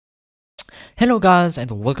Hello guys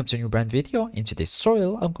and welcome to a new brand video. In today's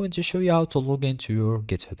tutorial I'm going to show you how to log into your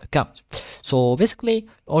GitHub account. So basically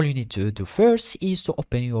all you need to do first is to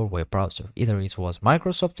open your web browser. Either it was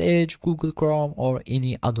Microsoft Edge, Google Chrome or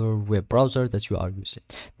any other web browser that you are using.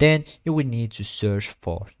 Then you will need to search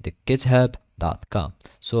for the github.com.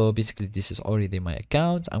 So basically this is already my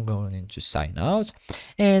account. I'm going to sign out,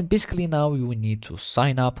 and basically now you will need to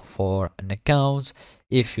sign up for an account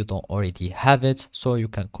if you don't already have it, so you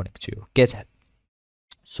can connect to your GitHub.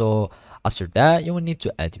 So after that you will need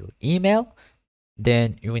to add your email.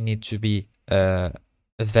 Then you will need to be a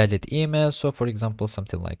valid email, so for example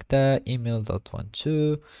something like that,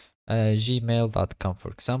 email.12 gmail.com, for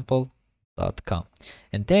example, .com.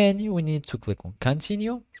 And then you will need to click on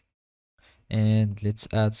continue, and let's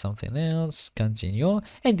add something else, continue.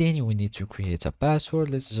 And then you will need to create a password.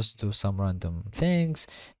 Let's just do some random things.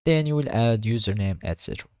 Then you will add username,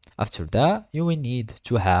 etc. After that you will need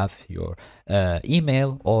to have your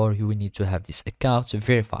email, or you will need to have this account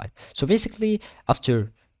verified. So basically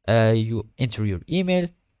after you enter your email,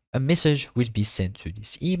 a message will be sent to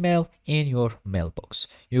this email in your mailbox.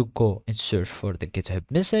 You go and search for the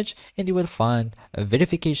GitHub message and you will find a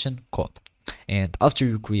verification code. And after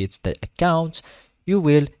you create the account you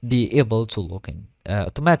will be able to log in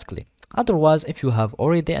automatically. Otherwise, if you have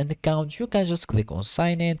already an account, you can just click on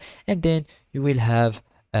sign in, and then you will have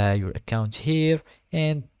your account here,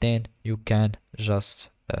 and then you can just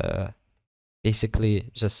basically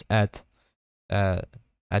just add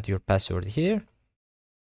your password here,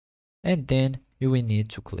 and then you will need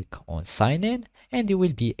to click on sign in and you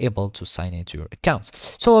will be able to sign into your account.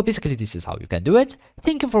 So basically this is how you can do it.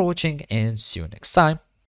 Thank you for watching and see you next time.